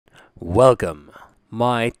Welcome,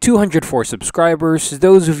 my 204 subscribers,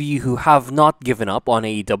 those of you who have not given up on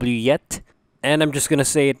AEW yet, and I'm just gonna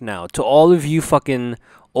say it now, to all of you fucking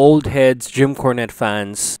old heads, Jim Cornette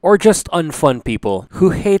fans, or just unfun people who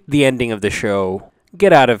hate the ending of the show,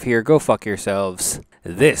 get out of here, go fuck yourselves.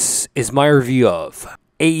 This is my review of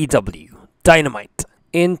AEW Dynamite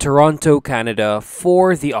in Toronto, Canada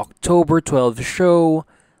for the October 12th show.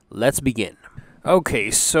 Let's begin. Okay,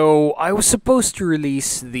 so I was supposed to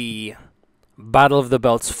release the Battle of the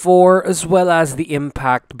Belts 4 as well as the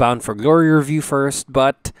Impact Bound for Glory review first,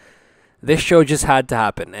 but this show just had to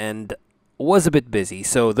happen and was a bit busy,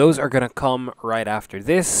 so those are gonna come right after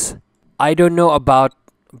this. I don't know about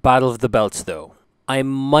Battle of the Belts though. I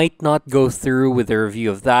might not go through with a review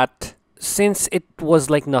of that since it was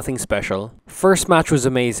like nothing special. First match was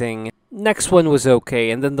amazing, next one was okay,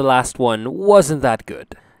 and then the last one wasn't that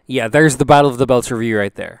good. Yeah, there's the Battle of the Belts review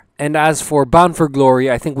right there. And as for Bound for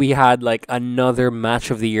Glory, I think we had like another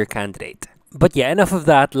Match of the Year candidate. But yeah, enough of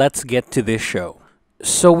that, let's get to this show.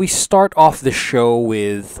 So we start off the show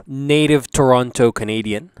with native Toronto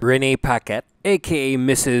Canadian, Renee Paquette, aka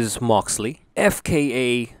Mrs. Moxley,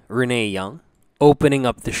 FKA Renee Young, opening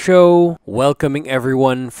up the show, welcoming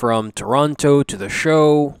everyone from Toronto to the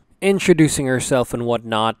show, introducing herself and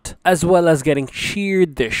whatnot, as well as getting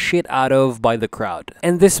cheered the shit out of by the crowd.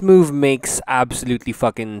 And this move makes absolutely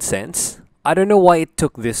fucking sense. I don't know why it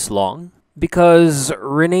took this long, because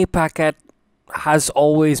Renee Paquette has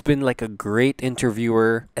always been like a great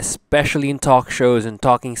interviewer, especially in talk shows and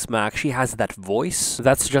talking smack. She has that voice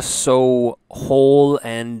that's just so whole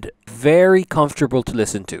and very comfortable to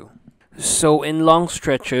listen to. So in long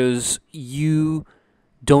stretches, you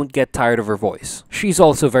don't get tired of her voice. She's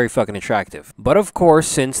also very fucking attractive. But of course,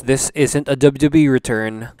 since this isn't a WWE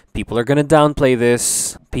return, people are gonna downplay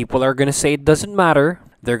this. People are gonna say it doesn't matter.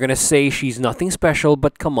 They're gonna say she's nothing special,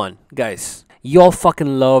 but come on, guys. Y'all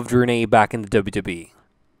fucking loved Renee back in the WWE.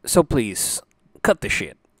 So please, cut the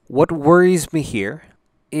shit. What worries me here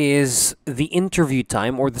is the interview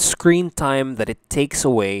time or the screen time that it takes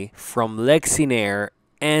away from Lexi Nair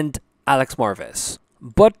and Alex Marvez.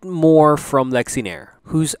 But more from Lexi Nair,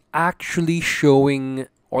 who's actually showing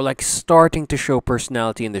or like starting to show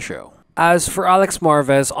personality in the show. As for Alex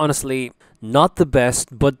Marvez, honestly, not the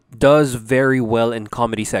best, but does very well in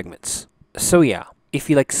comedy segments. So yeah, if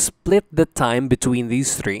you like split the time between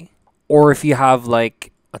these three, or if you have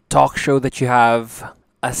like a talk show that you have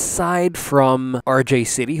aside from RJ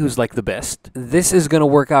City, who's like the best, this is gonna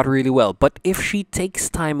work out really well. But if she takes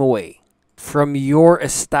time away from your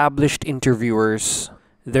established interviewers,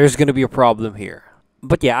 there's gonna be a problem here.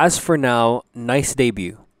 But yeah, as for now, nice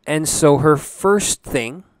debut. And so her first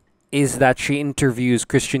thing is that she interviews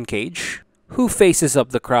Christian Cage, who faces up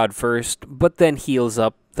the crowd first, but then heels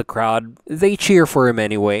up the crowd. They cheer for him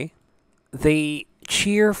anyway. They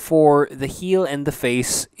cheer for the heel and the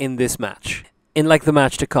face in this match, in like the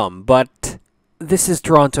match to come. But this is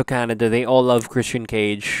Toronto, Canada. They all love Christian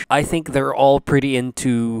Cage. I think they're all pretty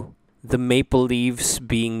into the Maple Leafs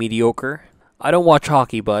being mediocre. I don't watch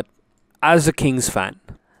hockey, but as a Kings fan,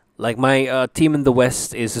 like my team in the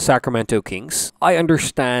West is the Sacramento Kings, I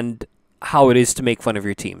understand how it is to make fun of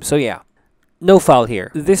your team. So yeah, no foul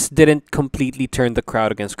here. This didn't completely turn the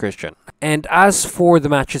crowd against Christian. And as for the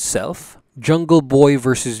match itself, Jungle Boy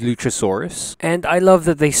versus Luchasaurus. And I love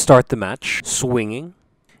that they start the match swinging.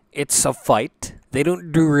 It's a fight. They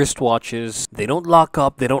don't do wristwatches. They don't lock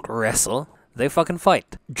up. They don't wrestle. They fucking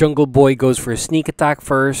fight. Jungle Boy goes for a sneak attack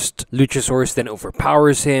first. Luchasaurus then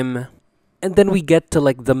overpowers him. And then we get to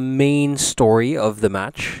like the main story of the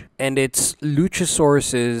match. And it's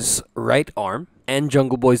Luchasaurus's right arm and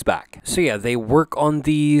Jungle Boy's back. So yeah, they work on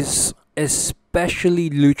these, especially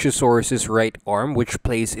Luchasaurus's right arm, which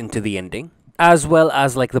plays into the ending, as well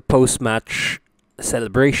as like the post-match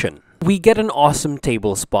celebration. We get an awesome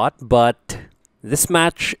table spot, but this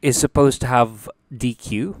match is supposed to have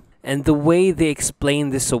DQ. And the way they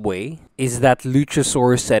explain this away is that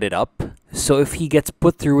Luchasaurus set it up. So if he gets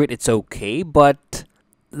put through it, it's okay, but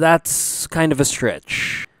that's kind of a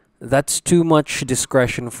stretch. That's too much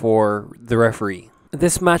discretion for the referee.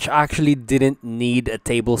 This match actually didn't need a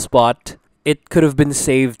table spot. It could have been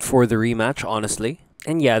saved for the rematch, honestly.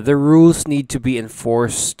 And yeah, the rules need to be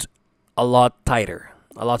enforced a lot tighter,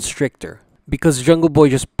 a lot stricter. Because Jungle Boy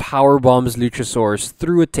just power bombs Luchasaurus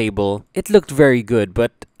through a table. It looked very good,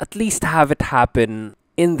 but at least have it happen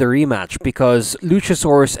in the rematch because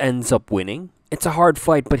Luchasaurus ends up winning. It's a hard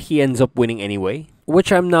fight, but he ends up winning anyway,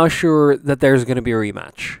 which I'm now sure that there's gonna be a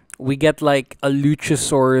rematch. We get like a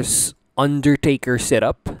Luchasaurus Undertaker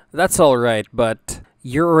setup. That's alright, but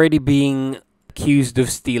you're already being accused of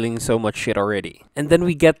stealing so much shit already. And then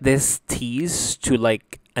we get this tease to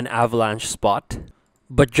like an avalanche spot,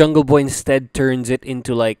 but Jungle Boy instead turns it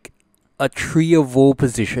into like a tree of woe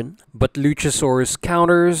position. But Luchasaurus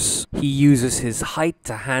counters. He uses his height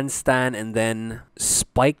to handstand and then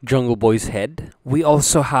spike Jungle Boy's head. We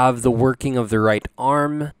also have the working of the right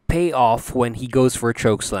arm pay off when he goes for a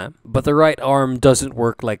chokeslam, but the right arm doesn't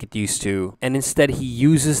work like it used to, and instead he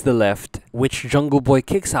uses the left, which Jungle Boy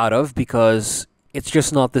kicks out of because it's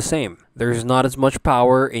just not the same. There's not as much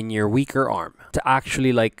power in your weaker arm to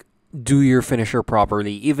actually like do your finisher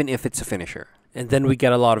properly, even if it's a finisher. And then we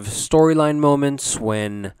get a lot of storyline moments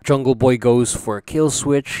when Jungle Boy goes for a kill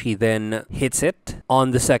switch. He then hits it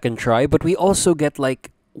on the second try. But we also get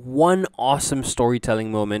like one awesome storytelling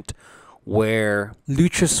moment where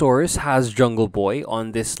Luchasaurus has Jungle Boy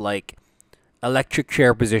on this like electric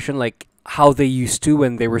chair position, like how they used to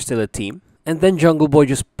when they were still a team. And then Jungle Boy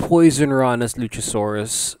just poison Rana's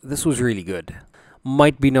Luchasaurus. This was really good.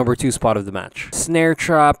 Might be number 2 spot of the match. Snare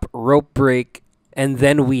trap, rope break. And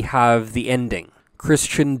then we have the ending.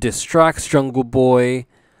 Christian distracts Jungle Boy.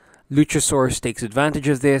 Luchasaurus takes advantage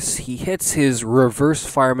of this. He hits his reverse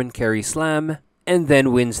fireman carry slam and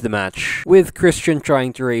then wins the match, with Christian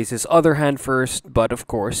trying to raise his other hand first, but of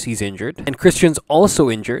course he's injured. And Christian's also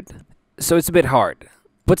injured, so it's a bit hard.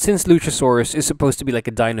 But since Luchasaurus is supposed to be like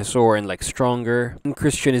a dinosaur and like stronger, and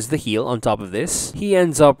Christian is the heel on top of this, he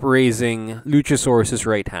ends up raising Luchasaurus'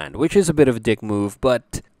 right hand, which is a bit of a dick move,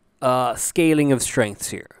 but scaling of strengths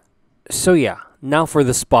here. So yeah, now for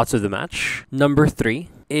the spots of the match. Number 3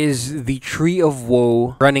 is the Tree of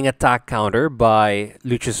Woe running attack counter by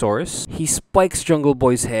Luchasaurus. He spikes Jungle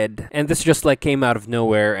Boy's head, and this just like came out of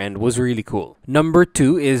nowhere and was really cool. Number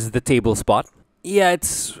 2 is the table spot. Yeah,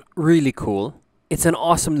 it's really cool. It's an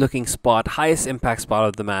awesome looking spot, highest impact spot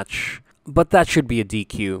of the match, but that should be a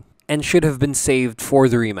DQ and should have been saved for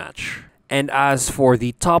the rematch. And as for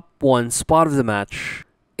the top 1 spot of the match,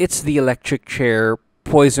 it's the electric chair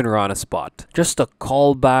Poison Rana spot. Just a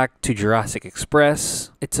callback to Jurassic Express.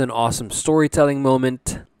 It's an awesome storytelling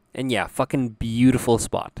moment. And yeah, fucking beautiful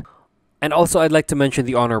spot. And also I'd like to mention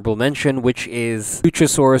the honorable mention, which is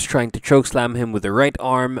Luchasaurus trying to chokeslam him with the right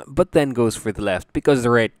arm, but then goes for the left because the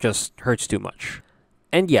right just hurts too much.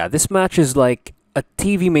 And yeah, this match is like a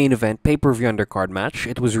TV main event pay-per-view undercard match.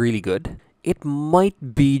 It was really good. It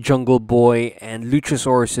might be Jungle Boy and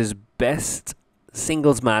Luchasaurus' best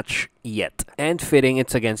singles match yet, and fitting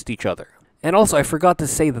it's against each other. And also I forgot to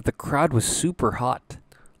say that the crowd was super hot.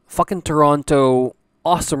 Fucking Toronto,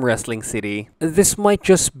 awesome wrestling city. This might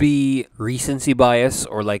just be recency bias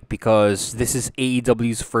or like because this is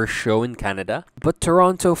AEW's first show in Canada, but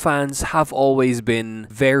Toronto fans have always been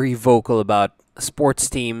very vocal about sports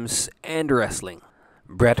teams and wrestling.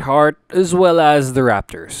 Bret Hart as well as the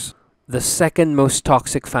Raptors, the second most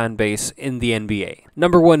toxic fan base in the NBA.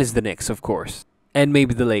 Number 1 is the Knicks, of course. And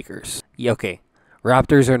maybe the Lakers. Yeah, okay.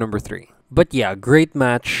 Raptors are number 3. But yeah, great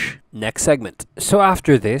match. Next segment. So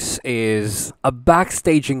after this is a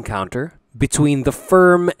backstage encounter between The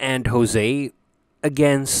Firm and Jose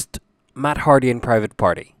against Matt Hardy and Private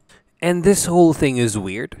Party. And this whole thing is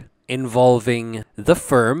weird, involving The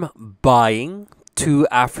Firm buying 2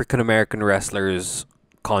 African American wrestlers'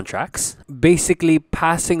 contracts, basically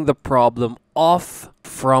passing the problem off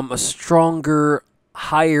from a stronger,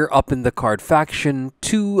 higher up in the card faction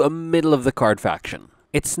to a middle of the card faction.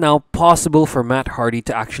 It's now possible for Matt Hardy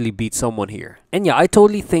to actually beat someone here. And yeah, I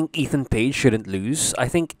totally think Ethan Page shouldn't lose. I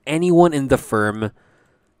think anyone in The Firm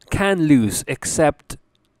can lose except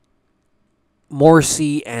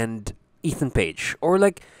Morrissey and Ethan Page. Or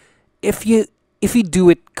like, if you do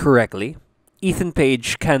it correctly, Ethan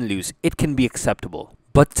Page can lose. It can be acceptable.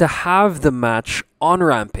 But to have the match on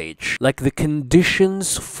Rampage, like the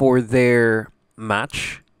conditions for their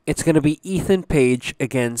match, it's going to be Ethan Page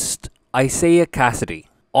against Isaiah Cassidy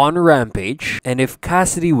on Rampage, and if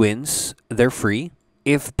Cassidy wins, they're free.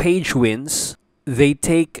 If Page wins, they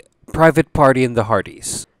take Private Party and the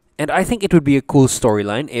Hardys. And I think it would be a cool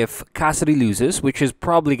storyline if Cassidy loses, which is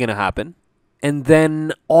probably going to happen, and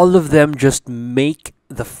then all of them just make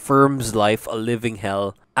the Firm's life a living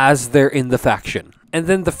hell as they're in the faction. And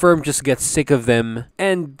then the Firm just gets sick of them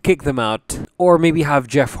and kick them out, or maybe have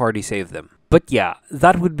Jeff Hardy save them. But yeah,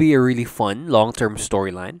 that would be a really fun long-term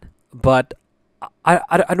storyline. But I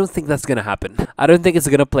don't think that's going to happen. I don't think it's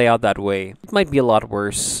going to play out that way. It might be a lot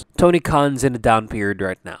worse. Tony Khan's in a down period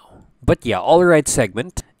right now. But yeah, Alright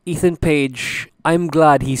segment. Ethan Page, I'm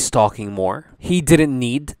glad he's talking more. He didn't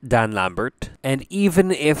need Dan Lambert. And even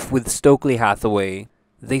if with Stokely Hathaway,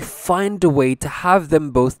 they find a way to have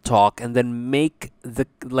them both talk and then make the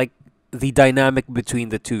the dynamic between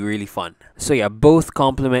the two really fun. So yeah, both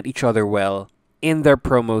complement each other well in their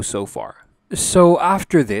promos so far. So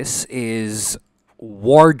after this is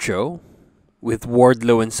Warjo with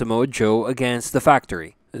Wardlow and Samoa Joe against The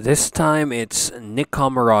Factory. This time it's Nick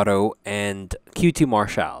Comoroto and QT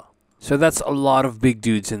Marshall. So that's a lot of big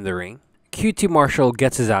dudes in the ring. QT Marshall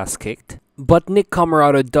gets his ass kicked, but Nick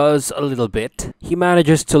Comoroto does a little bit. He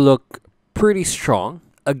manages to look pretty strong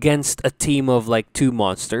against a team of like two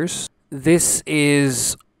monsters. This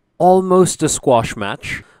is almost a squash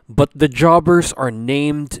match, but the jobbers are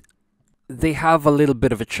named. They have a little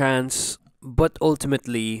bit of a chance, but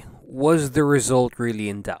ultimately, was the result really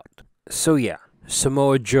in doubt? So yeah,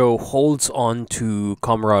 Samoa Joe holds on to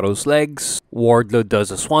Comorato's legs, Wardlow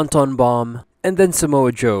does a swanton bomb, and then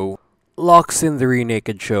Samoa Joe locks in the rear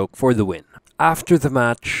naked choke for the win. After the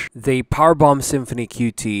match, they powerbomb Symphony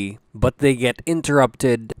QT, but they get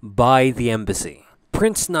interrupted by the embassy.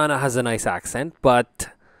 Prince Nana has a nice accent, but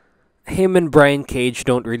him and Brian Cage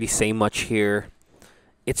don't really say much here.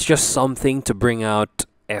 It's just something to bring out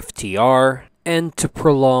FTR and to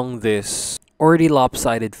prolong this already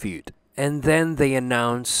lopsided feud. And then they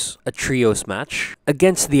announce a trios match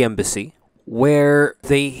against the embassy, where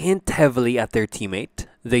they hint heavily at their teammate.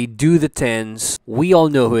 They do the tens. We all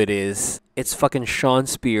know who it is. It's fucking Shawn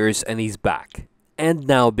Spears, and he's back. And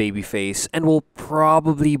now babyface, and will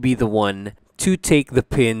probably be the one to take the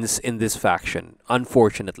pins in this faction,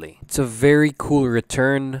 unfortunately. It's a very cool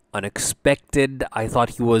return, unexpected. I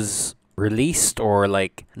thought he was released or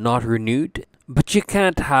like not renewed, but you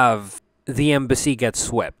can't have the embassy get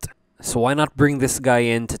swept. So why not bring this guy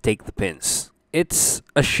in to take the pins? It's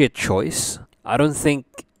a shit choice. I don't think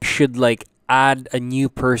you should like add a new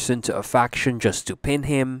person to a faction just to pin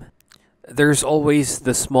him. There's always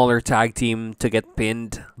the smaller tag team to get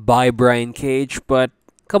pinned by Brian Cage, but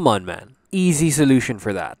come on, man. Easy solution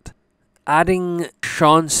for that. Adding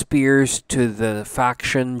Shawn Spears to the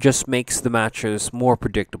faction just makes the matches more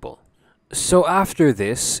predictable. So after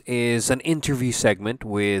this is an interview segment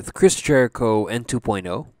with Chris Jericho and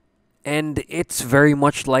 2.0, and it's very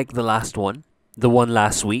much like the last one, the one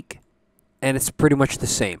last week, and it's pretty much the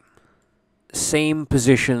same. Same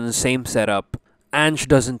position, same setup. Ange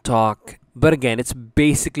doesn't talk, but again, it's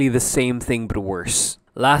basically the same thing but worse.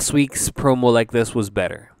 Last week's promo like this was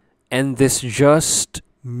better. And this just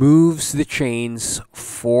moves the chains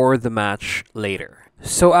for the match later.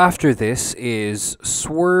 So after this is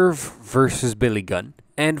Swerve versus Billy Gunn.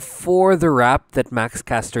 And for the rap that Max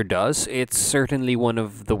Caster does, it's certainly one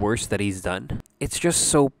of the worst that he's done. It's just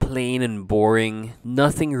so plain and boring.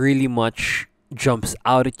 Nothing really much jumps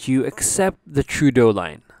out at you except the Trudeau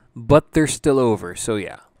line. But they're still over, so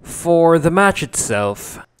yeah. For the match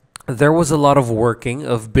itself, there was a lot of working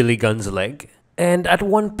of Billy Gunn's leg. And at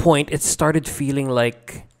one point, it started feeling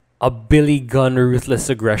like a Billy Gunn Ruthless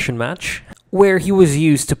Aggression match, where he was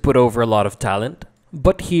used to put over a lot of talent.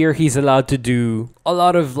 But here, he's allowed to do a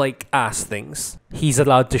lot of, like, ass things. He's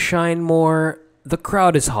allowed to shine more, the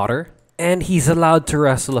crowd is hotter, and he's allowed to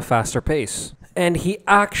wrestle a faster pace. And he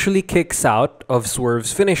actually kicks out of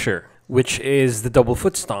Swerve's finisher, which is the double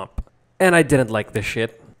foot stomp. And I didn't like this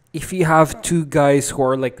shit. If you have two guys who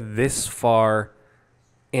are, like, this far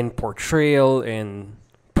in portrayal and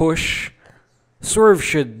push, Swerve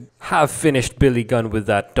should have finished Billy Gunn with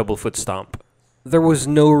that double foot stomp. There was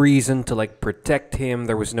no reason to like protect him.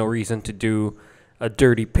 There was no reason to do a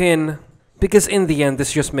dirty pin, because in the end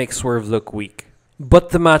this just makes Swerve look weak. But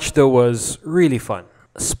the match though was really fun.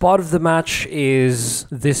 Spot of the match is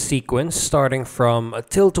this sequence starting from a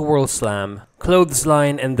tilt-a-whirl slam,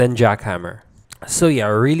 clothesline, and then jackhammer. So yeah,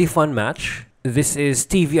 a really fun match. This is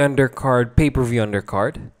TV undercard, pay-per-view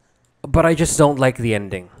undercard, but I just don't like the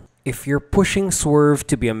ending. If you're pushing Swerve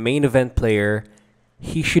to be a main event player,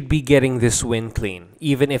 he should be getting this win clean,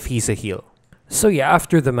 even if he's a heel. So yeah,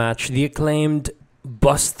 after the match, the Acclaimed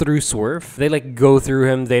bust through Swerve. They like go through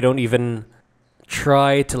him, they don't even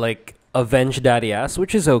try to like avenge Daddy Ass,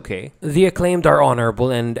 which is okay. The Acclaimed are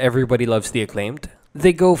honorable and everybody loves the Acclaimed.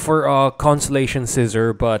 They go for a consolation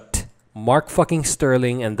scissor, but Mark fucking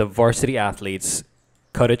Sterling and the Varsity Athletes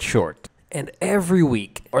cut it short. And every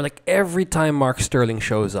week, or like every time Mark Sterling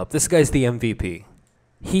shows up, this guy's the MVP.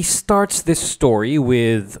 He starts this story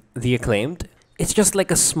with the Acclaimed. It's just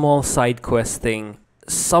like a small side quest thing.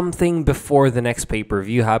 Something before the next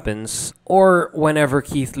pay-per-view happens, or whenever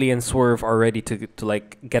Keith Lee and Swerve are ready to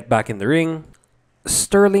like get back in the ring.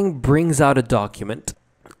 Sterling brings out a document,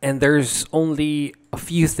 and there's only a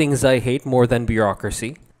few things I hate more than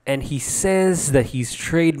bureaucracy. And he says that he's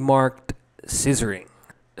trademarked scissoring.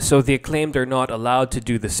 So the Acclaimed are not allowed to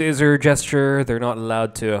do the scissor gesture. They're not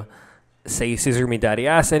allowed to say Scissor Me Daddy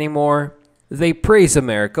Ass anymore. They praise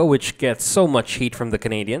America, which gets so much heat from the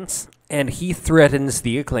Canadians. And he threatens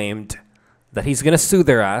the Acclaimed that he's gonna sue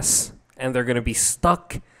their ass and they're gonna be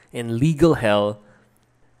stuck in legal hell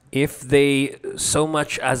if they so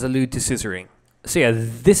much as allude to scissoring. So yeah,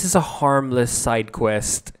 this is a harmless side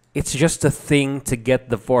quest. It's just a thing to get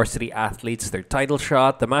the varsity athletes their title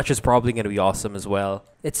shot. The match is probably going to be awesome as well.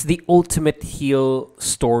 It's the ultimate heel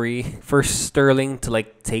story for Sterling to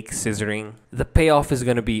take scissoring. The payoff is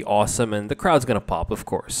going to be awesome and the crowd's going to pop, of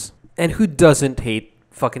course. And who doesn't hate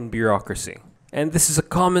fucking bureaucracy? And this is a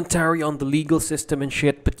commentary on the legal system and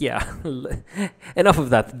shit, but yeah, enough of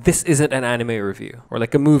that. This isn't an anime review or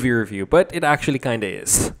a movie review, but it actually kinda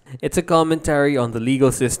is. It's a commentary on the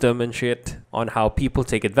legal system and shit, on how people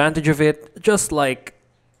take advantage of it, just like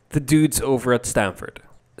the dudes over at Stanford.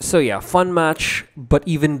 So yeah, fun match, but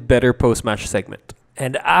even better post-match segment.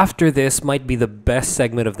 And after this might be the best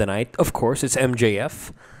segment of the night. Of course, it's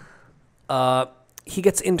MJF. He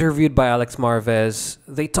gets interviewed by Alex Marvez.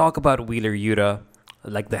 They talk about Wheeler Yuta,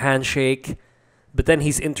 like the handshake. But then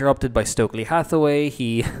he's interrupted by Stokely Hathaway.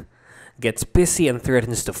 He gets pissy and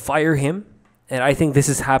threatens to fire him. And I think this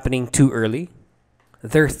is happening too early.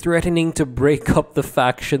 They're threatening to break up the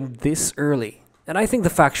faction this early. And I think the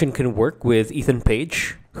faction can work with Ethan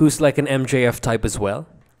Page, who's like an MJF type as well.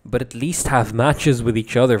 But at least have matches with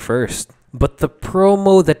each other first. But the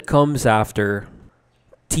promo that comes after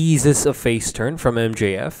teases a face turn from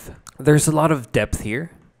MJF. There's a lot of depth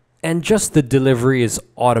here. And just the delivery is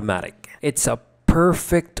automatic. It's a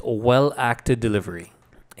perfect, well-acted delivery.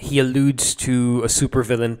 He alludes to a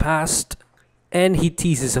supervillain past. And he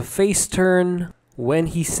teases a face turn when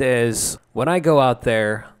he says, when I go out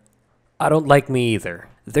there, I don't like me either.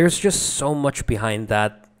 There's just so much behind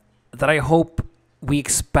that I hope we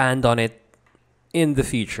expand on it in the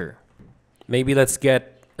future. Maybe let's get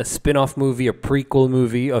a spin-off movie, a prequel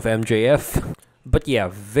movie of MJF. But yeah,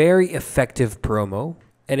 very effective promo.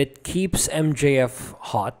 And it keeps MJF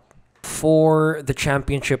hot for the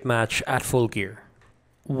championship match at Full Gear.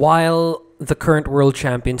 While the current world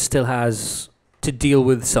champion still has to deal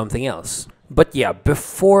with something else. But yeah,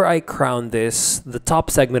 before I crown this the top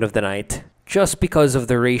segment of the night, just because of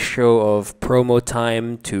the ratio of promo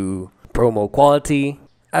time to promo quality,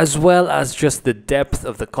 as well as just the depth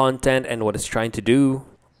of the content and what it's trying to do,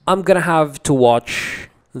 I'm gonna have to watch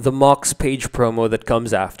the Mox Page promo that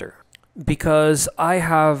comes after. Because I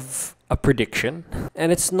have a prediction,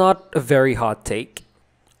 and it's not a very hot take,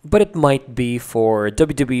 but it might be for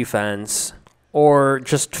WWE fans or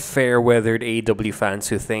just fair-weathered AEW fans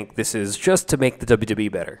who think this is just to make the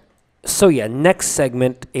WWE better. So yeah, next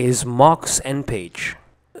segment is Mox and Page.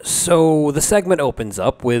 So the segment opens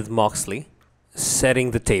up with Moxley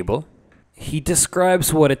setting the table. He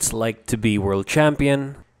describes what it's like to be world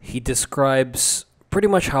champion. He describes pretty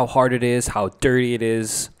much how hard it is, how dirty it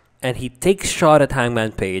is, and he takes shot at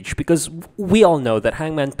Hangman Page because we all know that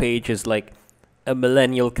Hangman Page is like a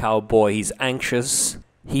millennial cowboy. He's anxious.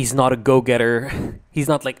 He's not a go-getter. He's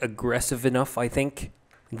not aggressive enough, I think.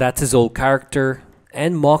 That's his old character.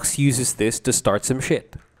 And Mox uses this to start some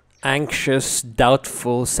shit. Anxious,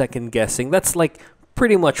 doubtful, second-guessing. That's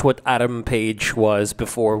pretty much what Adam Page was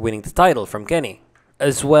before winning the title from Kenny.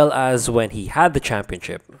 As well as when he had the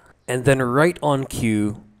championship. And then right on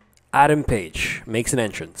cue, Adam Page makes an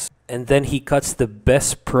entrance. And then he cuts the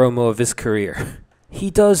best promo of his career. He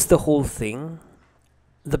does the whole thing,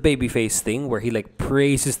 the babyface thing, where he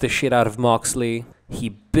praises the shit out of Moxley. He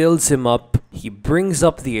builds him up. He brings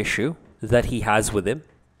up the issue that he has with him.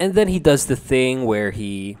 And then he does the thing where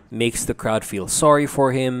he makes the crowd feel sorry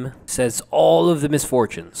for him, says all of the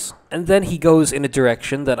misfortunes. And then he goes in a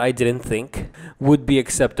direction that I didn't think would be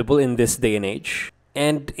acceptable in this day and age.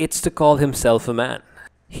 And it's to call himself a man.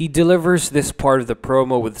 He delivers this part of the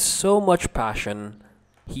promo with so much passion.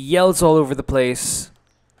 He yells all over the place.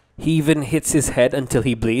 He even hits his head until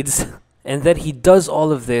he bleeds. And then he does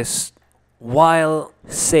all of this while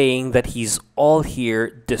saying that he's all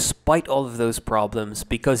here despite all of those problems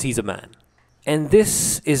because he's a man. And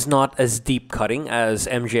this is not as deep cutting as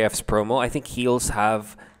MJF's promo. I think heels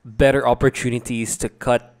have better opportunities to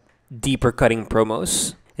cut deeper cutting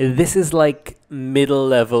promos. This is middle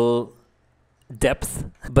level depth,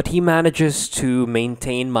 but he manages to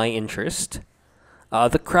maintain my interest.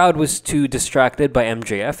 The crowd was too distracted by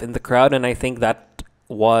MJF in the crowd, and I think that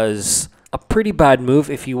was a pretty bad move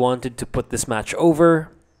if he wanted to put this match over.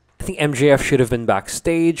 I think MJF should have been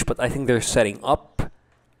backstage, but I think they're setting up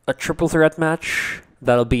a triple threat match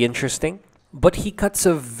that'll be interesting. But he cuts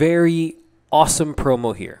a very awesome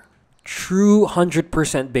promo here. True 100%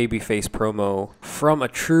 babyface promo from a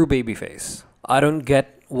true babyface. I don't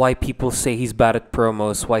get why people say he's bad at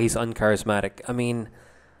promos, why he's uncharismatic. I mean,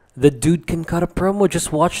 the dude can cut a promo,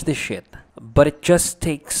 just watch this shit. But it just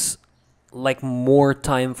takes like more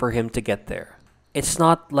time for him to get there. It's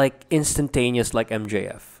not like instantaneous like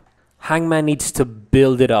MJF. Hangman needs to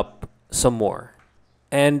build it up some more.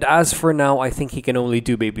 And as for now, I think he can only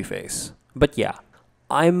do babyface. But yeah,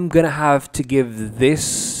 I'm gonna have to give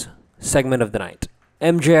this segment of the night.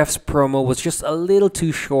 MJF's promo was just a little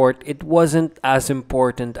too short. It wasn't as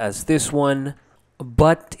important as this one,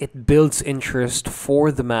 but it builds interest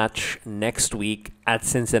for the match next week at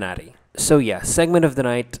Cincinnati. So yeah, segment of the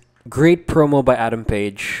night. Great promo by Adam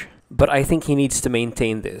Page, but I think he needs to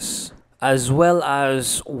maintain this. As well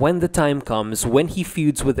as when the time comes, when he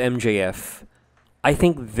feuds with MJF, I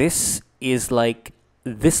think this is like,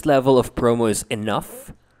 this level of promo is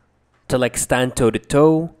enough to like stand toe to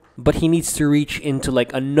toe, but he needs to reach into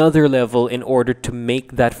like another level in order to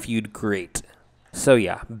make that feud great. So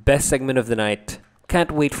yeah, best segment of the night.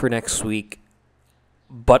 Can't wait for next week.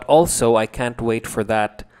 But also, I can't wait for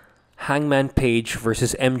that Hangman Page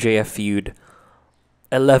versus MJF feud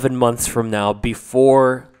 11 months from now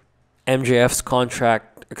before MJF's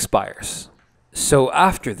contract expires. So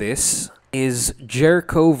after this is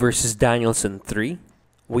Jericho versus Danielson 3.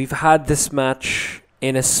 We've had this match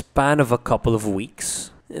in a span of a couple of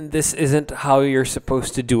weeks. And this isn't how you're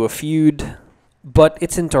supposed to do a feud, but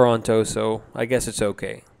it's in Toronto, so I guess it's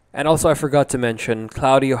okay. And also I forgot to mention,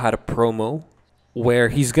 Claudio had a promo where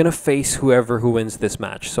he's gonna face whoever who wins this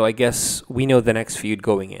match. So I guess we know the next feud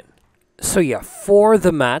going in. So yeah, for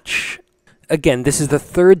the match, again, this is the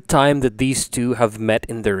third time that these two have met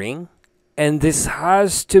in the ring. And this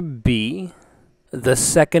has to be the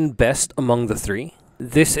second best among the three.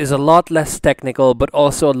 This is a lot less technical, but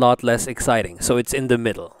also a lot less exciting. So it's in the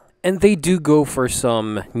middle. And they do go for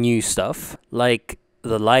some new stuff, like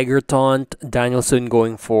the Liger taunt, Danielson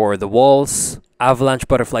going for the walls, Avalanche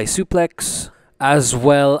Butterfly Suplex, as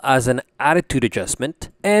well as an attitude adjustment,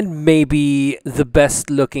 and maybe the best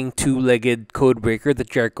looking two-legged codebreaker that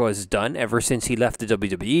Jericho has done ever since he left the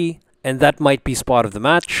WWE, and that might be spot of the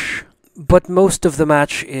match, but most of the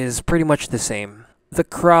match is pretty much the same. The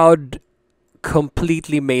crowd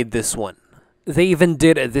completely made this one. They even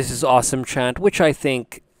did a "This is awesome" chant, which I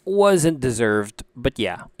think wasn't deserved, but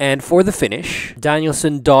yeah. And for the finish,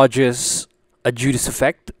 Danielson dodges a Judas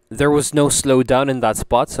effect. There was no slowdown in that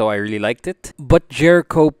spot, so I really liked it. But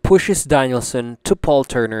Jericho pushes Danielson to Paul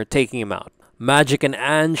Turner, taking him out. Magic and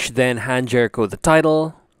Ange then hand Jericho the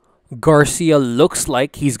title. Garcia looks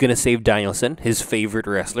like he's gonna save Danielson, his favorite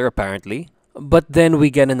wrestler apparently. But then we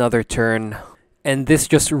get another turn, and this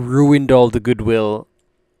just ruined all the goodwill,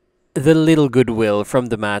 the little goodwill from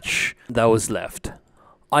the match that was left.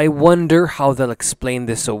 I wonder how they'll explain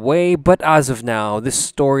this away, but as of now,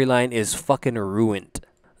 this storyline is fucking ruined.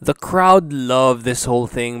 The crowd love this whole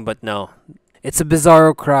thing, but no. It's a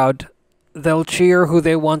Bizarro crowd. They'll cheer who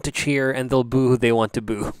they want to cheer, and they'll boo who they want to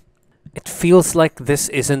boo. It feels like this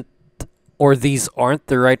isn't, or these aren't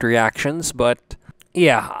the right reactions, but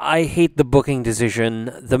yeah, I hate the booking decision.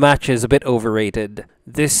 The match is a bit overrated.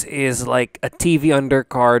 This is like a TV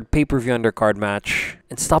undercard, pay-per-view undercard match,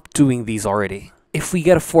 and stop doing these already. If we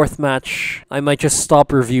get a fourth match, I might just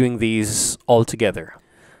stop reviewing these altogether.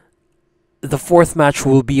 The fourth match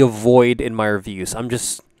will be a void in my reviews.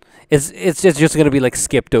 It's just gonna be like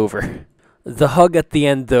skipped over. The hug at the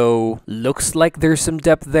end though looks like there's some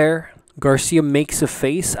depth there. Garcia makes a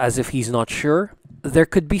face as if he's not sure. There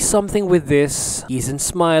could be something with this. He isn't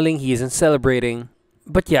smiling, he isn't celebrating.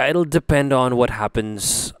 But yeah, it'll depend on what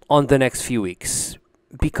happens on the next few weeks.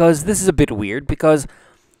 Because this is a bit weird, because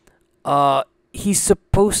he's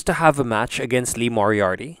supposed to have a match against Lee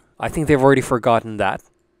Moriarty. I think they've already forgotten that.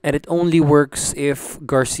 And it only works if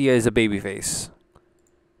Garcia is a babyface.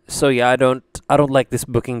 So yeah, I don't like this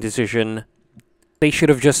booking decision. They should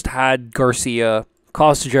have just had Garcia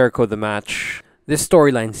cost Jericho the match. This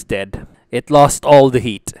storyline's dead. It lost all the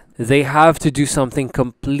heat. They have to do something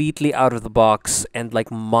completely out of the box and like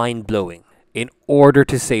mind-blowing in order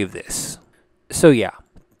to save this. So yeah,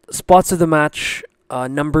 spots of the match.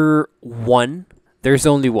 Number 1, there's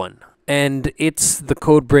only one. And it's the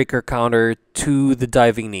codebreaker counter to the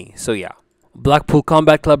diving knee. So yeah, Blackpool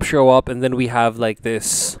Combat Club show up, and then we have like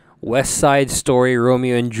this West Side Story,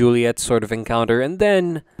 Romeo and Juliet sort of encounter, and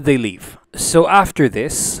then they leave. So after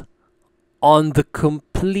this, on the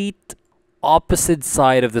complete opposite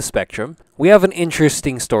side of the spectrum, we have an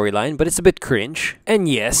interesting storyline, but it's a bit cringe. And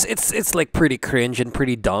yes, it's like pretty cringe and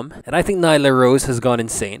pretty dumb. And I think Nyla Rose has gone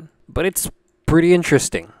insane, but it's pretty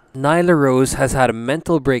interesting. Nyla Rose has had a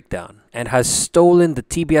mental breakdown and has stolen the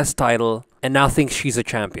TBS title and now thinks she's a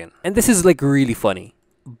champion. And this is like really funny.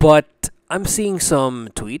 But I'm seeing some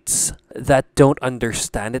tweets that don't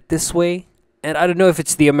understand it this way. And I don't know if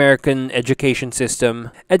it's the American education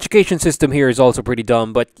system. Education system here is also pretty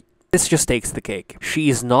dumb, but this just takes the cake. She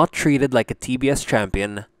is not treated like a TBS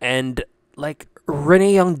champion, and like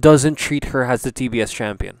Renee Young doesn't treat her as the TBS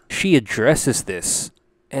champion. She addresses this,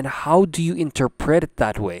 and how do you interpret it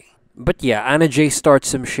that way? But yeah, Anna Jay starts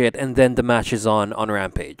some shit, and then the match is on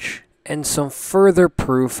Rampage. And some further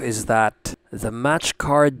proof is that the match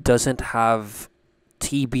card doesn't have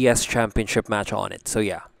TBS championship match on it. So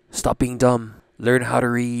yeah, stop being dumb, learn how to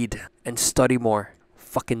read, and study more.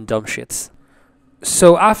 Fucking dumb shits.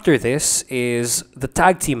 So after this is the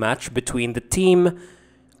tag team match between the team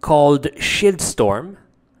called Shidstorm,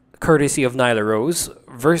 courtesy of Nyla Rose,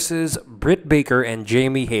 versus Britt Baker and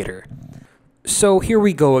Jamie Hayter. So here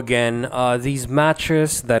we go again. These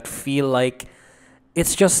matches that feel like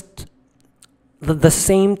it's just the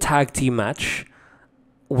same tag team match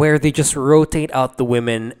where they just rotate out the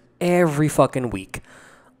women every fucking week.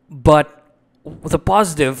 But the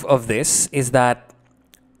positive of this is that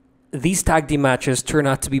these tag team matches turn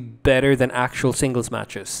out to be better than actual singles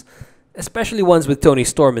matches, especially ones with Toni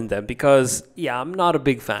Storm in them, because yeah, I'm not a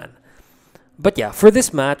big fan. But yeah, for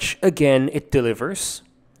this match, again, it delivers.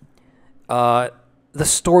 The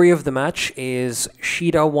story of the match is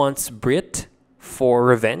Shida wants Britt for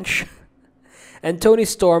revenge, and Toni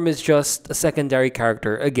Storm is just a secondary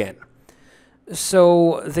character again.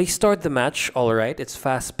 So they start the match alright, it's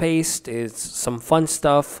fast paced, it's some fun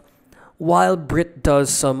stuff, while Britt does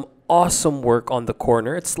some awesome work on the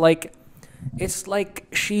corner. It's like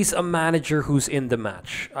she's a manager who's in the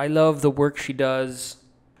match. I love the work she does.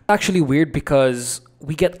 Actually weird because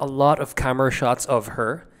we get a lot of camera shots of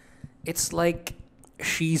her. It's like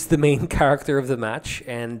she's the main character of the match,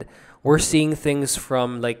 and we're seeing things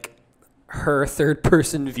from like her third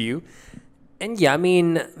person view. And yeah, I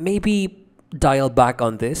mean, maybe dial back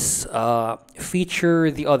on this.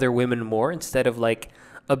 Feature the other women more instead of like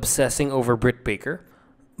obsessing over Britt Baker.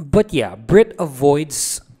 But yeah, Britt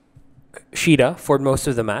avoids Shida for most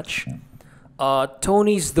of the match.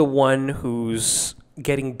 Tony's the one who's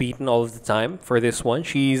getting beaten all of the time for this one.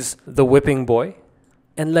 She's the whipping boy.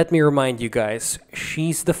 And let me remind you guys,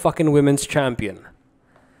 she's the fucking women's champion.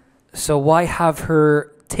 So why have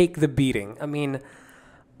her take the beating? I mean,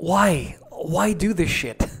 why? Why do this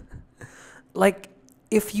shit? Like,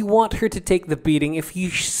 if you want her to take the beating, if you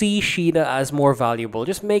see Shida as more valuable,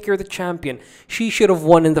 just make her the champion. She should have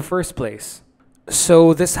won in the first place.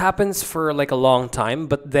 So this happens for like a long time,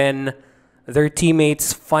 but then their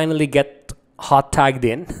teammates finally get hot tagged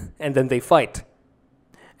in, and then they fight.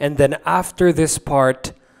 And then after this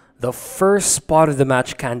part, the first spot of the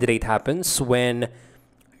match candidate happens when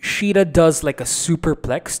Shida does like a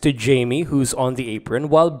superplex to Jamie, who's on the apron,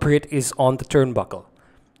 while Britt is on the turnbuckle.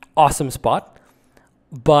 Awesome spot.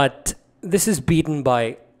 But this is beaten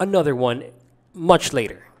by another one much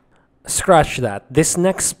later. Scratch that. This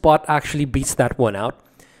next spot actually beats that one out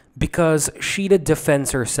because Shida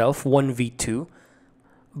defends herself 1v2,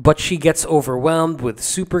 but she gets overwhelmed with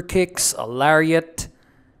super kicks, a lariat,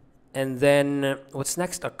 and then what's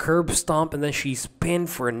next? A curb stomp, and then she's pinned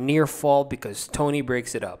for a near fall because Tony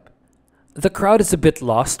breaks it up. The crowd is a bit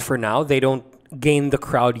lost for now. They don't gain the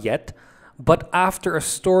crowd yet. But after a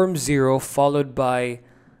Storm Zero followed by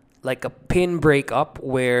like a pin breakup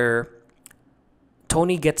where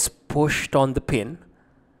Tony gets pushed on the pin,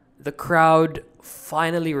 the crowd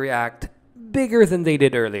finally react bigger than they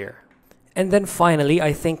did earlier. And then finally,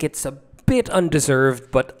 I think it's a bit undeserved,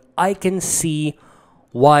 but I can see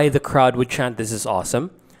why the crowd would chant this is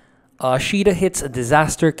awesome. Shida hits a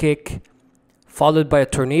disaster kick, followed by a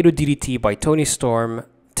tornado DDT by Toni Storm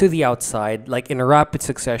to the outside, like in a rapid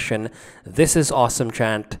succession. This is awesome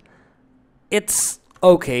chant. It's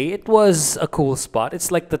okay. It was a cool spot.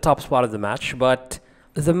 It's like the top spot of the match, but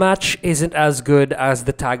the match isn't as good as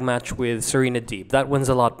the tag match with Serena Deeb. That one's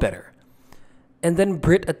a lot better. And then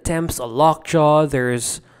Britt attempts a lockjaw.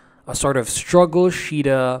 There's a sort of struggle.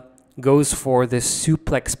 Shida goes for this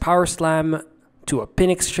suplex power slam to a pin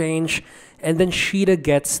exchange, and then Shida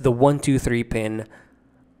gets the 1-2-3 pin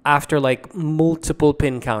after like multiple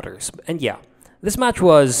pin counters. And yeah, this match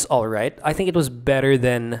was alright. I think it was better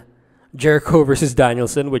than Jericho versus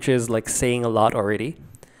Danielson, which is like saying a lot already.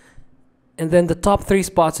 And then the top three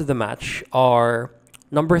spots of the match are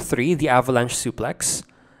number 3, the Avalanche Suplex.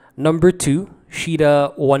 Number 2,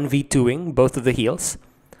 Shida 1v2ing both of the heels.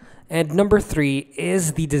 And number 3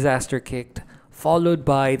 is the Disaster Kick, followed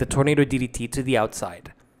by the Tornado DDT to the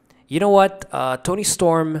outside. You know what? Toni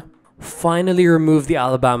Storm finally removed the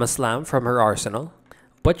Alabama Slam from her arsenal,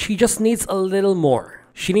 but she just needs a little more.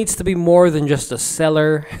 She needs to be more than just a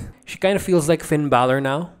seller. She kind of feels like Finn Balor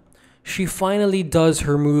now. She finally does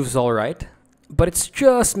her moves alright, but it's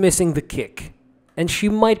just missing the kick. And she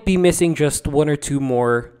might be missing just one or two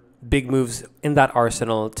more big moves in that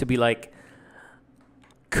arsenal to be like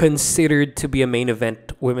considered to be a main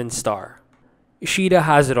event women's star. Shida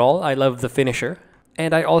has it all. I love the finisher.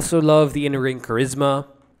 And I also love the in-ring charisma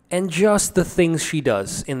and just the things she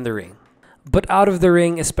does in the ring. But out of the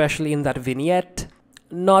ring, especially in that vignette,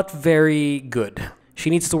 not very good. She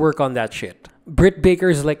needs to work on that shit. Britt Baker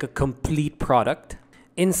is like a complete product.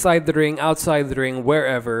 Inside the ring, outside the ring,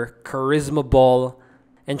 wherever, charisma ball,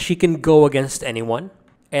 and she can go against anyone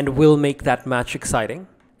and will make that match exciting.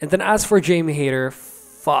 And then as for Jamie Hayter,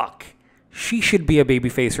 fuck. She should be a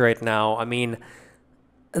babyface right now. I mean,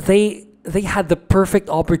 they had the perfect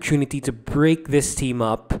opportunity to break this team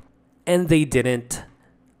up, and they didn't.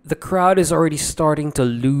 The crowd is already starting to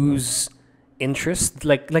lose interest.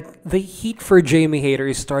 Like the heat for Jamie Hayter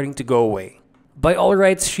is starting to go away. By all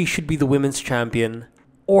rights, she should be the women's champion,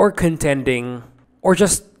 or contending, or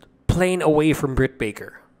just plain away from Britt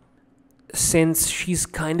Baker, since she's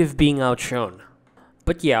kind of being outshone.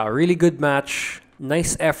 But yeah, really good match.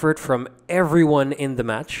 Nice effort from everyone in the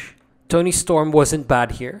match. Toni Storm wasn't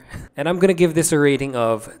bad here. And I'm gonna give this a rating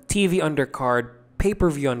of TV undercard,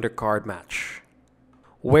 pay-per-view undercard match.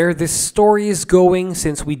 Where this story is going,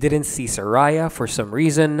 since we didn't see Saraya for some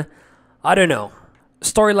reason, I don't know.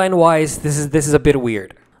 Storyline wise, this is a bit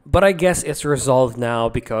weird. But I guess it's resolved now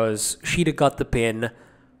because Shida got the pin.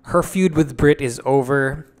 Her feud with Britt is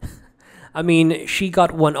over. I mean, she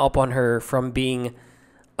got one up on her from being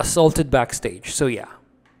assaulted backstage, so yeah.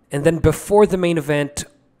 And then before the main event,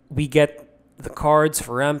 we get the cards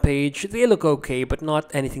for Rampage. They look okay, but not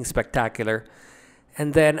anything spectacular.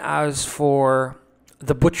 And then as for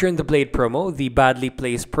the Butcher and the Blade promo, the badly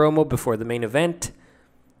placed promo before the main event,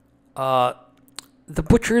 the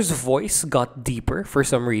Butcher's voice got deeper for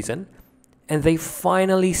some reason, and they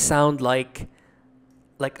finally sound like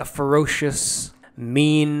a ferocious,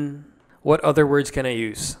 mean, what other words can I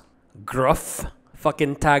use? Gruff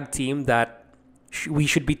fucking tag team that we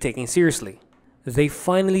should be taking seriously. They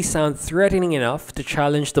finally sound threatening enough to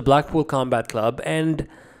challenge the Blackpool Combat Club and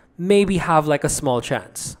maybe have like a small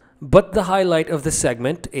chance. But the highlight of the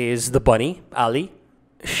segment is the bunny, Ali.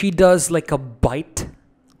 She does like a bite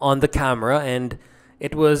on the camera and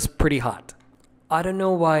it was pretty hot. I don't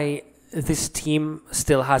know why this team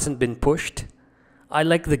still hasn't been pushed. I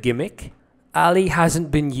like the gimmick. Ali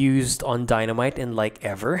hasn't been used on Dynamite in like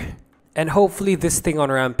ever. And hopefully this thing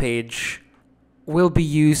on Rampage will be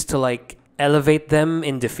used to like elevate them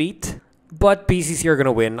in defeat. But BCC are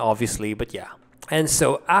gonna win, obviously, but yeah. And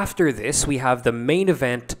so after this, we have the main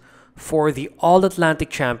event for the All-Atlantic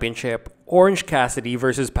Championship, Orange Cassidy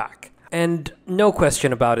versus Pac. And no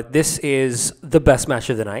question about it, this is the best match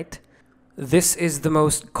of the night. This is the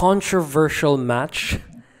most controversial match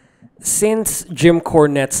since Jim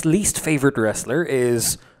Cornette's least favorite wrestler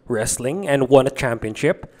is wrestling and won a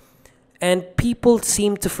championship. And people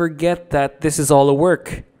seem to forget that this is all a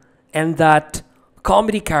work. And that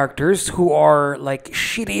comedy characters who are like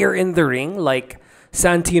shittier in the ring, like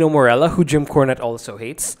Santino Morella, who Jim Cornette also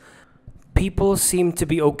hates, people seem to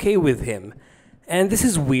be okay with him. And this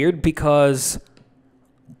is weird because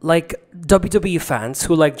like WWE fans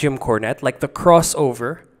who like Jim Cornette, like the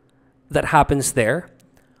crossover that happens there,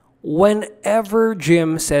 whenever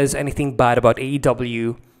Jim says anything bad about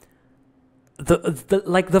AEW,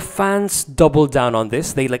 the fans double down on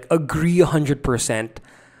this. They like agree 100%.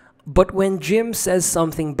 But when Jim says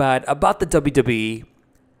something bad about the WWE,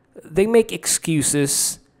 they make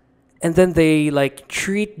excuses and then they like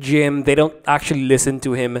treat Jim, they don't actually listen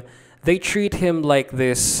to him. They treat him like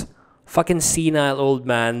this fucking senile old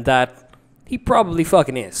man that he probably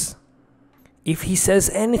fucking is. If he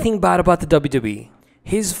says anything bad about the WWE,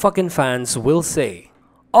 his fucking fans will say,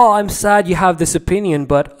 "Oh, I'm sad you have this opinion,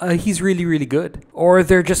 but he's really, really good." Or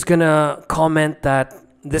they're just gonna comment that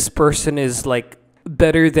this person is like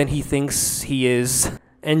better than he thinks he is,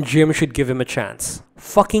 and Jim should give him a chance.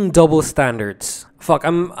 Fucking double standards. Fuck,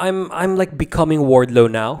 I'm like becoming Wardlow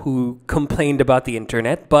now, who complained about the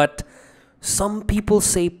internet, but some people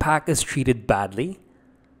say Pac is treated badly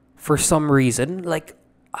for some reason. Like,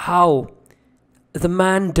 how? The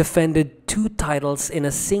man defended 2 titles in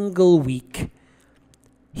a single week.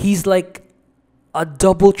 He's like a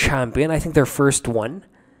double champion, I think their first one.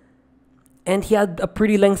 And he had a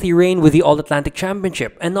pretty lengthy reign with the All-Atlantic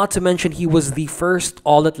Championship. And not to mention, he was the first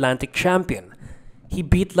All-Atlantic champion. He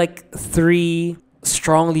beat like 3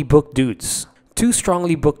 strongly booked dudes. 2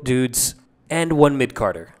 strongly booked dudes and 1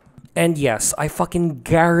 mid-carder. And yes, I fucking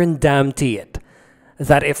guarantee it.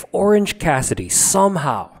 that if Orange Cassidy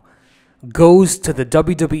somehow goes to the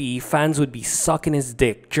WWE, fans would be sucking his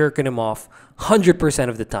dick, jerking him off 100%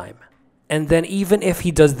 of the time. And then even if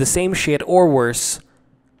he does the same shit or worse,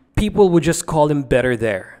 people would just call him better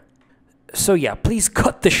there. So yeah, please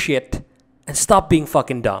cut the shit and stop being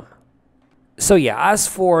fucking dumb. So yeah, as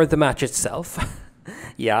for the match itself,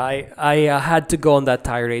 yeah, I had to go on that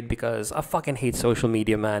tirade because I fucking hate social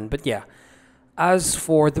media, man. But yeah, as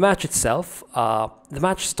for the match itself, the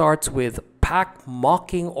match starts with Pac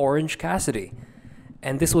mocking Orange Cassidy.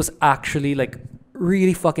 And this was actually like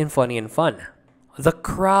really fucking funny and fun. The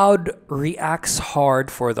crowd reacts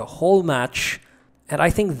hard for the whole match. And I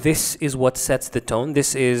think this is what sets the tone.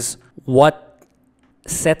 This is what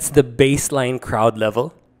sets the baseline crowd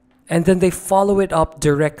level. And then they follow it up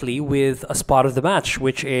directly with a spot of the match,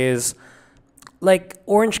 which is like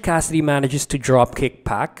Orange Cassidy manages to drop kick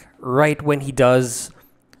Pac right when he does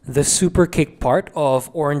the super kick part of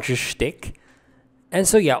Orange's shtick. And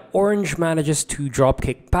so yeah, Orange manages to drop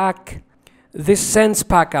kick Pac. This sends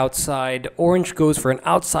Pac outside. Orange goes for an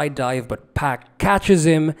outside dive, but Pac catches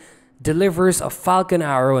him, delivers a Falcon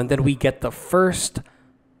Arrow, and then we get the first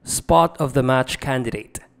spot of the match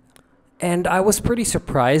candidate. And I was pretty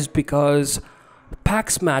surprised because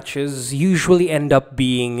Pac's matches usually end up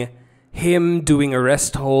being him doing a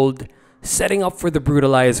rest hold, setting up for the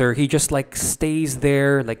brutalizer. He just like stays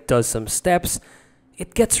there, like does some steps.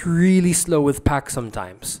 It gets really slow with Pac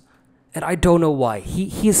sometimes. And I don't know why.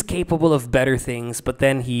 He is capable of better things, but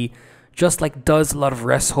then he just like does a lot of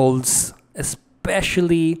rest holds,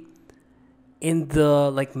 especially in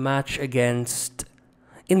the like match against,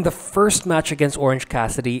 in the first match against Orange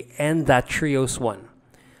Cassidy and that trios one.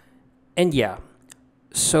 And yeah,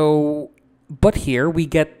 so, but here we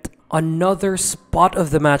get another spot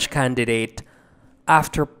of the match candidate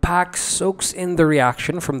after Pac soaks in the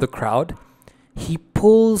reaction from the crowd. He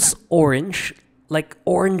pulls Orange, like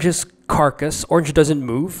Orange's carcass, Orange doesn't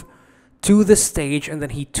move, to the stage, and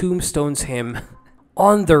then he tombstones him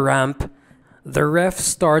on the ramp. The ref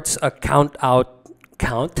starts a count,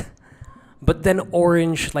 but then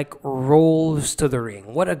Orange like rolls to the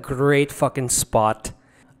ring. What a great fucking spot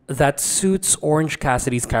that suits Orange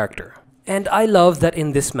Cassidy's character. And I love that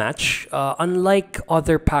in this match, unlike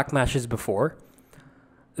other Pac matches before,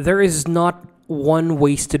 there is not one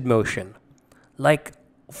wasted motion. Like,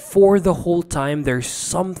 for the whole time, there's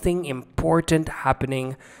something important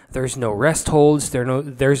happening. There's no rest holds.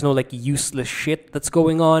 There's no like useless shit that's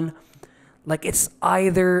going on. Like, it's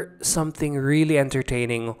either something really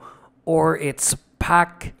entertaining or it's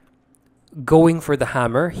Pac going for the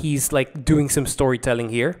hammer. He's like doing some storytelling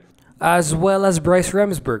here, as well as Bryce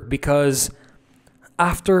Remsburg, because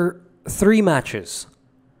after 3 matches,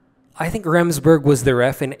 I think Remsburg was the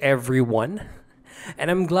ref in every one.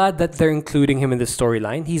 And I'm glad that they're including him in the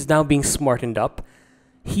storyline. He's now being smartened up.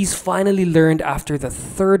 He's finally learned after the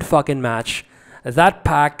 3rd fucking match that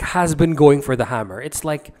Pac has been going for the hammer. It's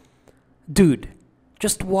like, dude,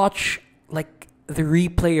 just watch like the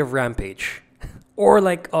replay of Rampage or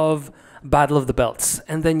like of Battle of the Belts,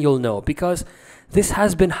 and then you'll know, because this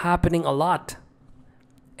has been happening a lot.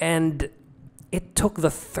 And it took the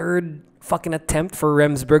 3rd fucking attempt for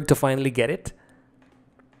Remsburg to finally get it.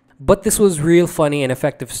 But this was real funny and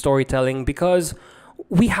effective storytelling, because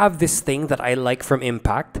we have this thing that I like from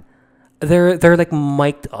Impact. They're like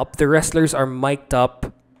mic'd up. The wrestlers are mic'd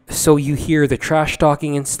up, so you hear the trash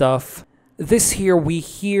talking and stuff. This here, we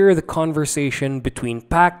hear the conversation between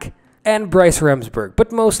Pac and Bryce Remsburg,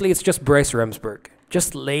 but mostly it's just Bryce Remsburg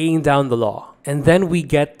just laying down the law. And then we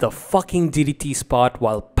get the fucking DDT spot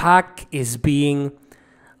while Pac is being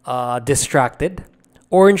distracted.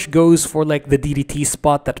 Orange goes for like the DDT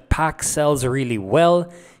spot that Pac sells really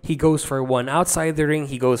well. He goes for one outside the ring,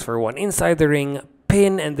 he goes for one inside the ring,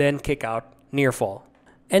 pin, and then kick out, near fall.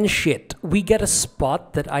 And shit, we get a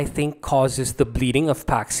spot that I think causes the bleeding of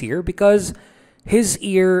Pac's ear, because his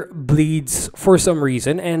ear bleeds for some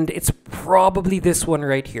reason, and it's probably this one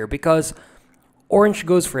right here, because Orange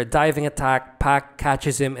goes for a diving attack, Pac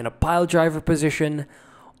catches him in a pile driver position.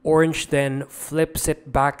 Orange then flips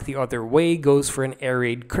it back the other way, goes for an air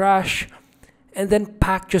raid crash, and then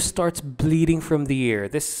Pac just starts bleeding from the ear.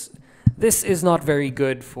 This is not very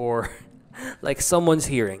good for like someone's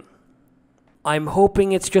hearing. I'm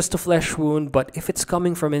hoping it's just a flesh wound, but if it's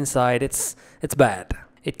coming from inside, it's bad.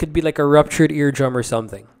 It could be like a ruptured eardrum or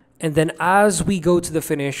something. And then as we go to the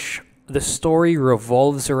finish, the story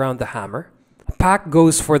revolves around the hammer. Pac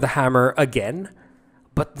goes for the hammer again,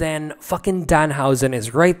 but then fucking Danhausen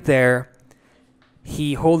is right there.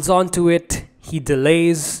 He holds on to it. He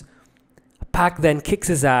delays. Pac then kicks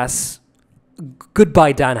his ass.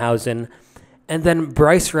 Goodbye, Danhausen. And then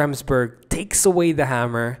Bryce Remsburg takes away the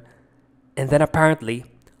hammer. And then apparently,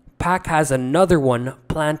 Pac has another one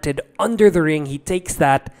planted under the ring. He takes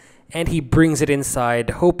that and he brings it inside,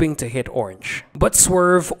 hoping to hit Orange. But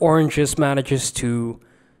Swerve, Orange just manages to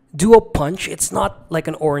do a punch. It's not like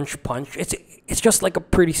an Orange punch. It's just like a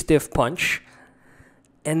pretty stiff punch.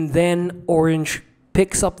 And then Orange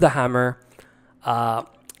picks up the hammer.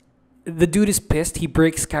 The dude is pissed. He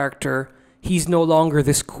breaks character. He's no longer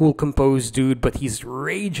this cool, composed dude, but he's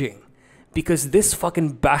raging because this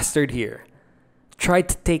fucking bastard here tried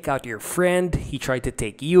to take out your friend. He tried to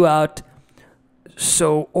take you out.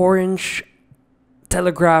 So Orange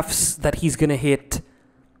telegraphs that he's gonna hit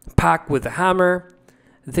Pac with the hammer.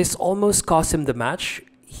 This almost cost him the match.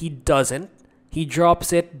 He doesn't. He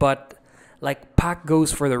drops it, but like Pac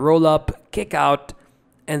goes for the roll up, kick out,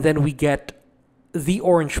 and then we get the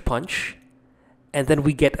Orange punch. And then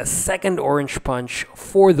we get a second Orange punch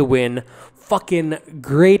for the win. Fucking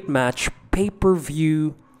great match.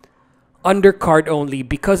 Pay-per-view. Undercard only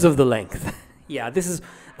because of the length. Yeah, this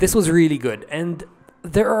was really good. And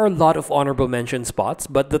there are a lot of honorable mention spots,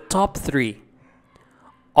 but the top three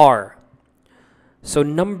are... So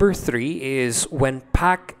number 3 is when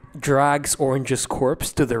Pac drags Orange's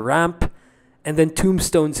corpse to the ramp and then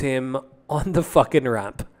tombstones him on the fucking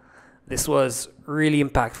ramp. This was really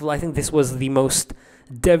impactful. I think this was the most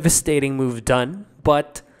devastating move done.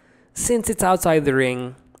 But since it's outside the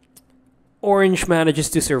ring, Orange manages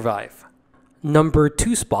to survive. Number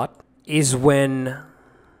 2 spot is when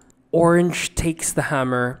Orange takes the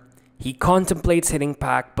hammer. He contemplates hitting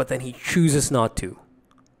Pac, but then he chooses not to.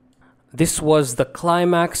 This was the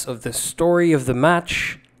climax of the story of the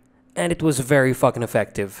match, and it was very fucking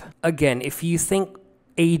effective. Again, if you think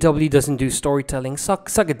AEW doesn't do storytelling, suck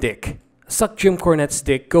a dick. Suck Jim Cornette's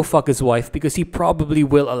dick, go fuck his wife, because he probably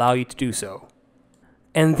will allow you to do so.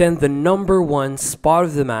 And then the number 1 spot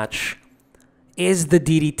of the match is the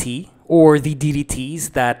DDT, or the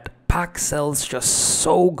DDTs that Pac sells just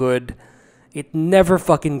so good. It never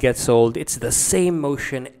fucking gets old. It's the same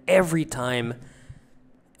motion every time.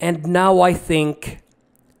 And now I think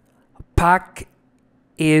Pac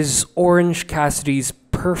is Orange Cassidy's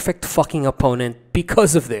perfect fucking opponent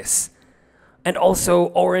because of this. And also,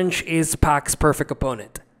 Orange is Pac's perfect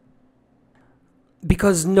opponent.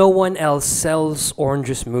 Because no one else sells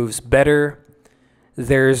Orange's moves better.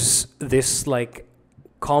 There's this, like,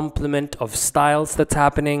 complement of styles that's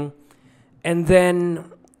happening. And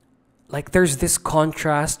then, like, there's this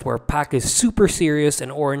contrast where Pac is super serious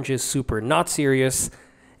and Orange is super not serious.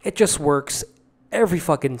 It just works every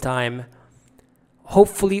fucking time.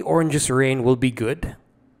 Hopefully, Orange's reign will be good.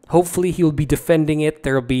 Hopefully, he'll be defending it.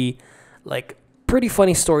 There'll be, like, pretty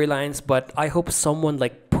funny storylines, but I hope someone,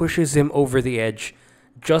 like, pushes him over the edge,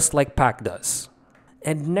 just like Pac does.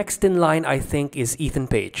 And next in line, I think, is Ethan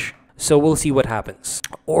Page. So we'll see what happens.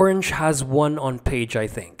 Orange has one on Page, I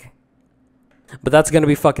think. But that's gonna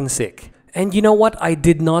be fucking sick. And you know what? I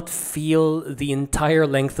did not feel the entire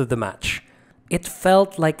length of the match. It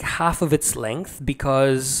felt like half of its length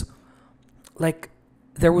because, like,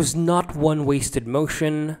 there was not one wasted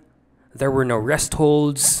motion. There were no rest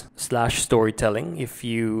holds / storytelling, if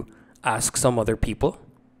you ask some other people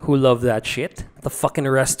who love that shit. The fucking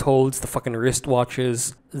rest holds, the fucking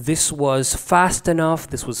wristwatches. This was fast enough,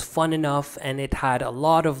 this was fun enough, and it had a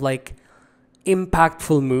lot of, like,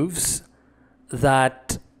 impactful moves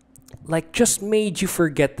that, like, just made you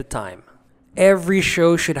forget the time. Every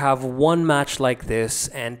show should have one match like this,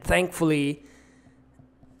 and thankfully,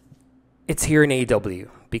 it's here in AEW.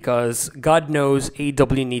 Because God knows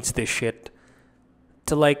AEW needs this shit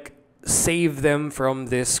to, like, save them from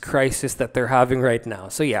this crisis that they're having right now.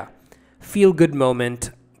 So yeah, feel good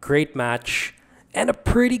moment, great match, and a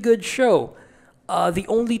pretty good show. The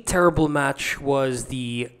only terrible match was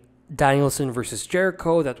the Danielson versus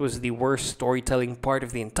Jericho. That was the worst storytelling part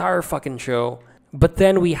of the entire fucking show. But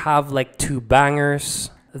then we have, like, 2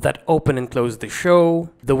 bangers that open and close the show.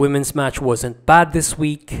 The women's match wasn't bad this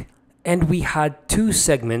week. And we had 2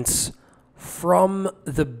 segments from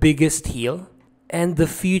the biggest heel and the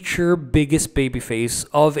future biggest babyface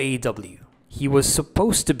of AEW. He was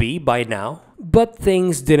supposed to be by now, but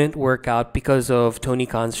things didn't work out because of Tony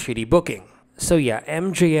Khan's shitty booking. So yeah,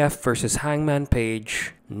 MJF versus Hangman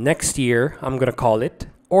Page next year, I'm gonna call it,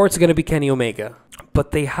 or it's gonna be Kenny Omega. But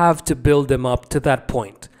they have to build them up to that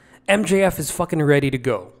point. MJF is fucking ready to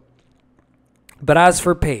go. But as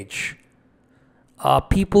for Page,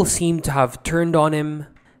 people seem to have turned on him.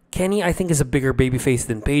 Kenny, I think, is a bigger babyface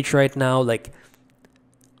than Page right now. Like,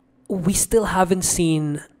 we still haven't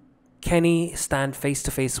seen Kenny stand face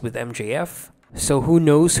to face with MJF. So who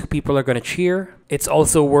knows who people are going to cheer. It's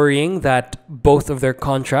also worrying that both of their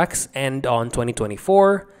contracts end on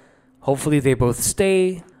 2024. Hopefully they both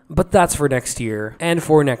stay, but that's for next year and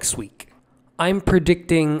for next week. I'm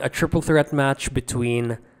predicting a triple threat match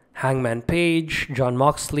between Hangman Page, Jon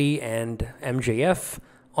Moxley, and MJF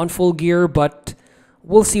on Full Gear, but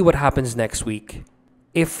we'll see what happens next week.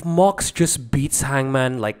 If Mox just beats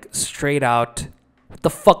Hangman like straight out, what the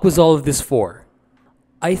fuck was all of this for?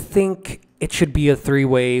 I think it should be a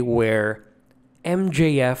three-way where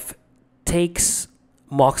MJF takes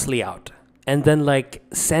Moxley out and then like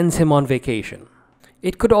sends him on vacation.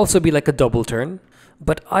 It could also be like a double turn,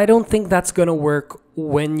 but I don't think that's gonna work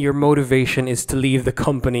when your motivation is to leave the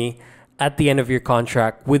company at the end of your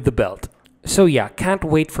contract with the belt. So yeah, can't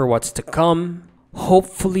wait for what's to come.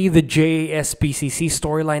 Hopefully the JASBCC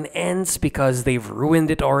storyline ends because they've ruined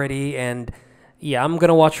it already, and yeah, I'm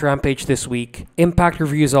gonna watch Rampage this week. Impact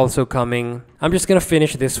review is also coming. I'm just gonna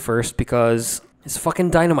finish this first because it's fucking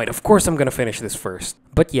Dynamite. Of course I'm gonna finish this first.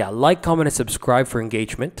 But yeah, like, comment, and subscribe for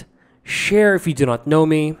engagement. Share if you do not know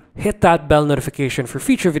me. Hit that bell notification for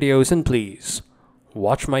future videos, and please,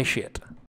 watch my shit.